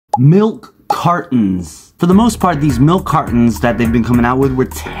Milk cartons. For the most part, these milk cartons that they've been coming out with were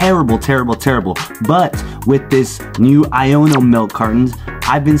terrible, terrible, terrible. But with this new Iono milk cartons,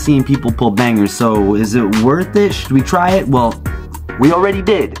 I've been seeing people pull bangers. So is it worth it? Should we try it? Well, we already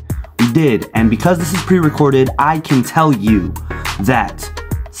did. We did. And because this is pre-recorded, I can tell you that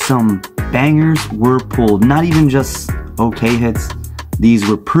some bangers were pulled. Not even just okay hits. These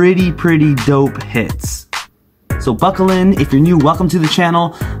were pretty dope hits. So buckle in. If you're new, welcome to the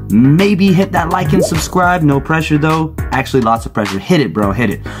channel. Maybe hit that like and subscribe. No pressure though. Actually, lots of pressure. Hit it, bro.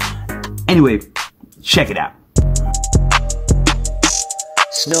 Hit it. Anyway, check it out.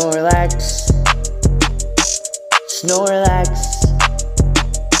 Snorlax. Snorlax.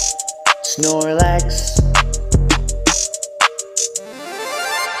 Snorlax.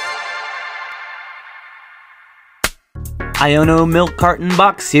 Iono milk carton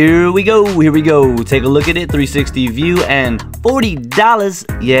box, here we go, take a look at it, 360 view, and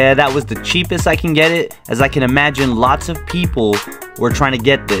 $40, yeah, that was the cheapest I can get it, as I can imagine lots of people were trying to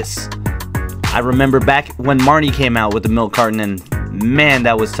get this. I remember back when Marnie came out with the milk carton, and man,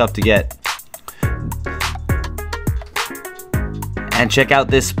 that was tough to get. And check out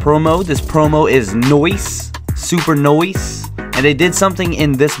this promo is nice, super nice, and they did something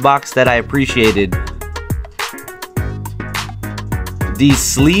in this box that I appreciated. These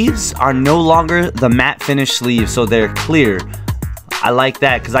sleeves are no longer the matte finish sleeves, so they're clear. I like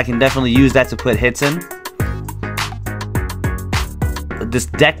that because I can definitely use that to put hits in. This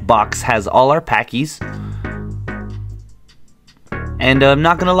deck box has all our packies. And I'm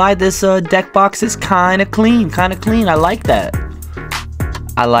not gonna lie, this deck box is kinda clean. I like that.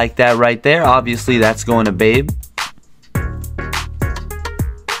 I like that right there. Obviously, that's going to Babe.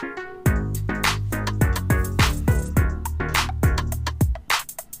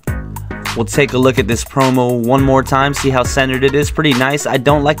 We'll take a look at this promo one more time, see how centered it is. Pretty nice. I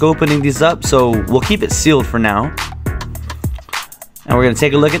don't like opening these up, so we'll keep it sealed for now. And we're going to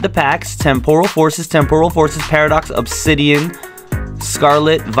take a look at the packs. Temporal Forces, Paradox, Obsidian,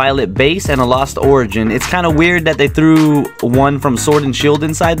 Scarlet, Violet Base, and a Lost Origin. It's kind of weird that they threw one from Sword and Shield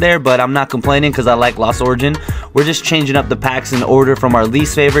inside there, but I'm not complaining because I like Lost Origin. We're just changing up the packs in order from our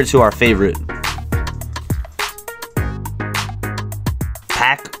least favorite to our favorite.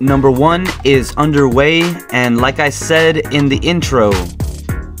 Pack number 1 is underway, and like I said in the intro,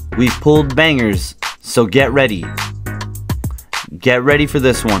 we've pulled bangers, so get ready. Get ready for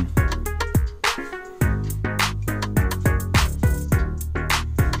this one.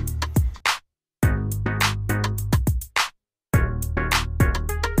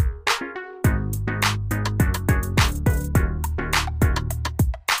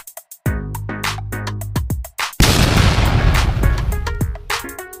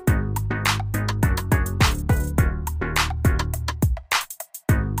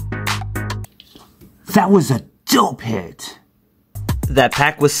 That was a dope hit. That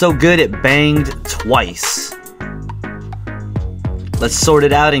pack was so good it banged twice. Let's sort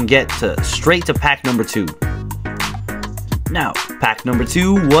it out and get straight to pack number 2. Now, pack number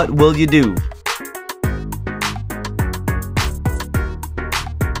 2, what will you do?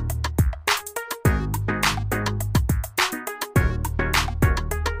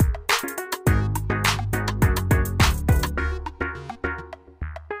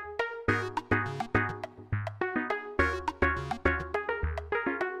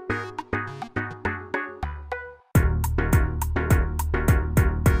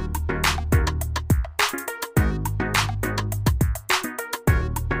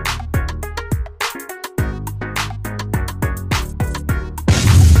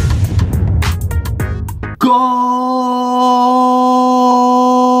 Go!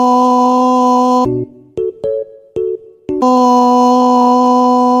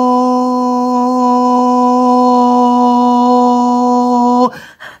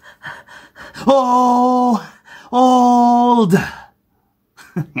 Old!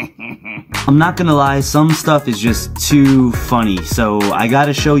 I'm not gonna lie, some stuff is just too funny, so I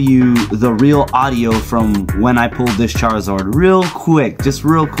gotta show you the real audio from when I pulled this Charizard real quick, just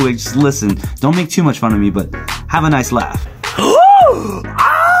listen. Don't make too much fun of me, but have a nice laugh.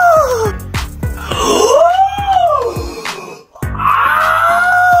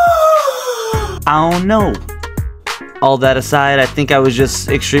 I don't know. All that aside, I think I was just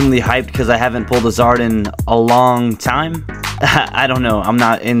extremely hyped because I haven't pulled a Zard in a long time. I don't know. I'm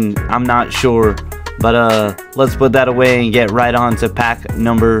not sure. But let's put that away and get right on to pack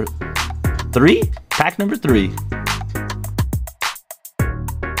number 3. Pack number 3.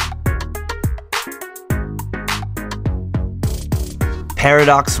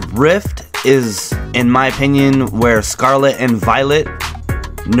 Paradox Rift is, in my opinion, where Scarlet and Violet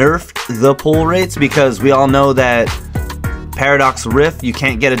nerfed the pull rates, because we all know that Paradox Rift, you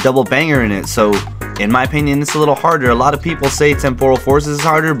can't get a double banger in it. So in my opinion, it's a little harder. A lot of people say Temporal Forces is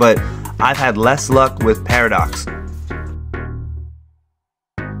harder, but I've had less luck with Paradox.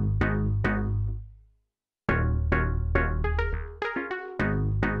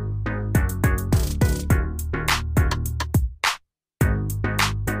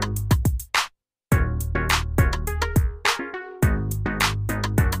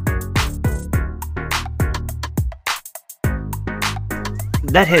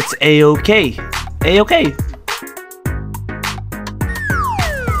 That hits A-OK. A-OK.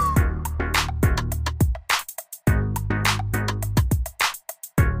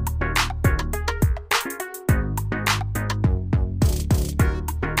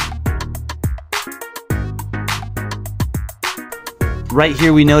 Right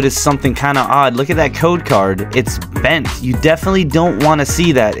here we notice something kind of odd. Look at that code card. It's bent. You definitely don't want to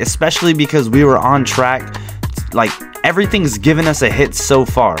see that, especially because we were on track. Like, everything's given us a hit so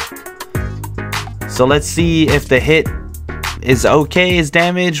far. So let's see if the hit is okay, is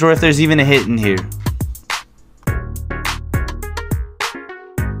damaged, or if there's even a hit in here.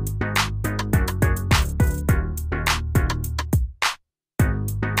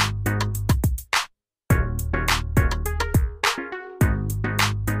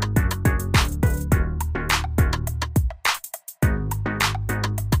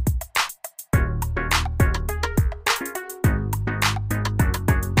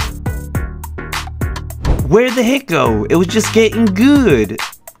 Where'd the hit go? It was just getting good.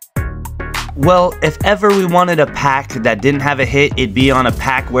 Well, if ever we wanted a pack that didn't have a hit, it'd be on a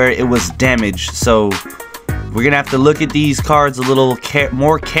pack where it was damaged. So we're gonna have to look at these cards a little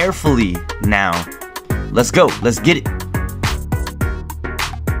more carefully now. Let's go. Let's get it.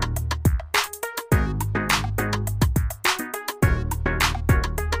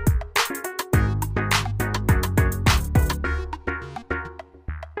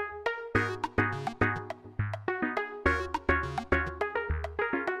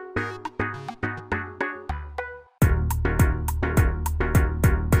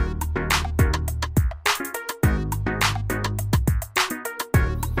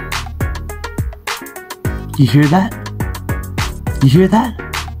 You hear that? You hear that?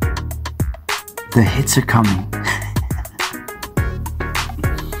 The hits are coming.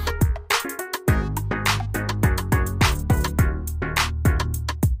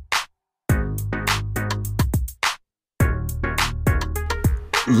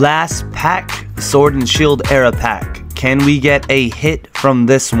 Last pack, Sword and Shield era pack. Can we get a hit from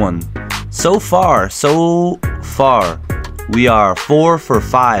this one? So far, we are 4 for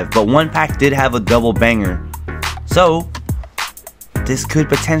 5, but one pack did have a double banger. So, this could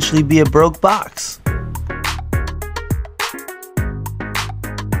potentially be a broke box.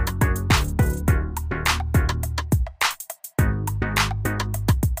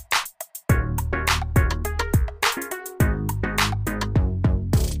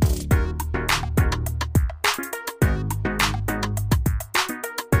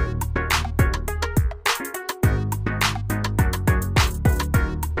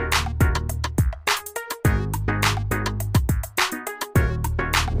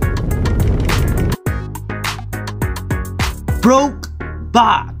 Broke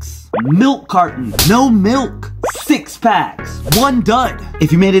box. Milk carton. No milk. 6 packs. 1 dud.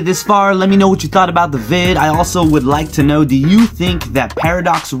 If you made it this far, let me know what you thought about the vid. I also would like to know, do you think that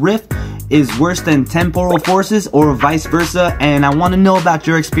Paradox Rift is worse than Temporal Forces or vice versa? And I want to know about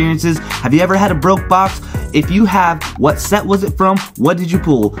your experiences. Have you ever had a broke box? If you have, what set was it from? What did you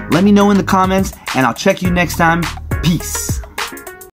pull? Let me know in the comments, and I'll check you next time. Peace.